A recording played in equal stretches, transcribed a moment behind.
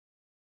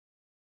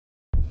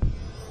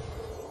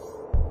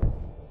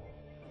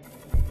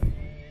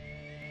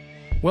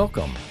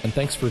Welcome, and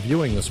thanks for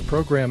viewing this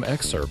program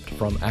excerpt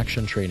from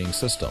Action Training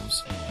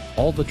Systems.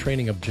 All the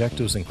training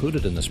objectives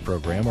included in this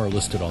program are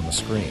listed on the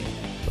screen.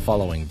 The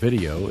following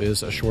video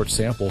is a short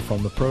sample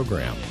from the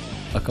program.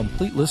 A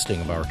complete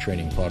listing of our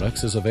training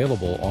products is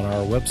available on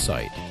our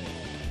website.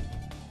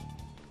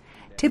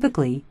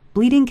 Typically,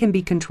 bleeding can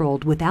be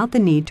controlled without the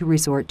need to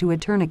resort to a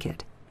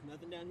tourniquet.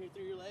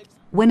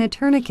 When a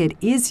tourniquet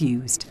is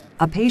used,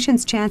 a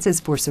patient's chances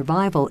for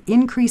survival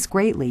increase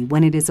greatly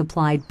when it is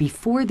applied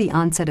before the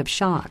onset of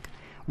shock,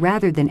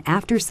 rather than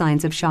after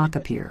signs of shock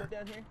appear.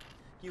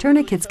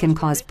 Tourniquets can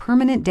cause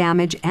permanent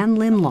damage and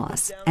limb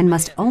loss and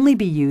must only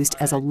be used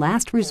as a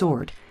last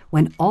resort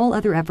when all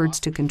other efforts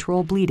to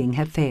control bleeding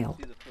have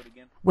failed.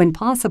 When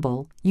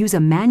possible, use a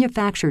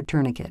manufactured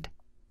tourniquet.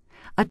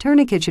 A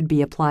tourniquet should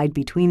be applied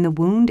between the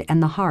wound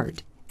and the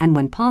heart, and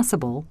when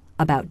possible,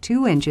 about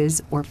 2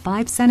 inches or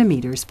 5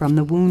 centimeters from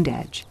the wound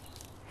edge.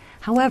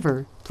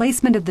 However,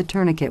 placement of the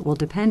tourniquet will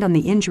depend on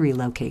the injury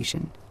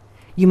location.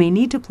 You may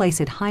need to place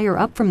it higher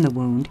up from the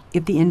wound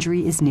if the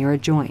injury is near a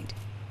joint.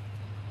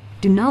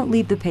 Do not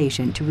leave the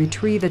patient to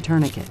retrieve a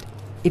tourniquet.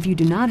 If you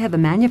do not have a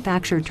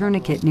manufactured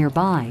tourniquet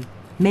nearby,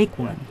 make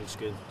one.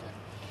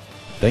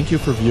 Thank you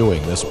for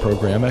viewing this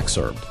program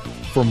excerpt.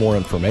 For more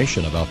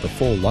information about the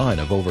full line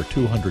of over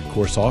 200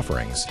 course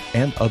offerings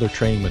and other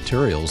training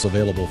materials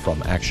available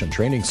from Action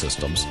Training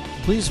Systems,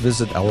 please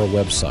visit our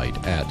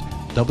website at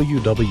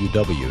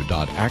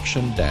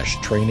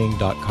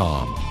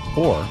www.action-training.com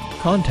or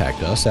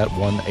contact us at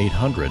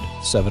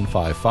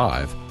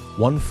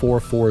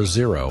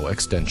 1-800-755-1440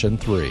 extension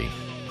 3.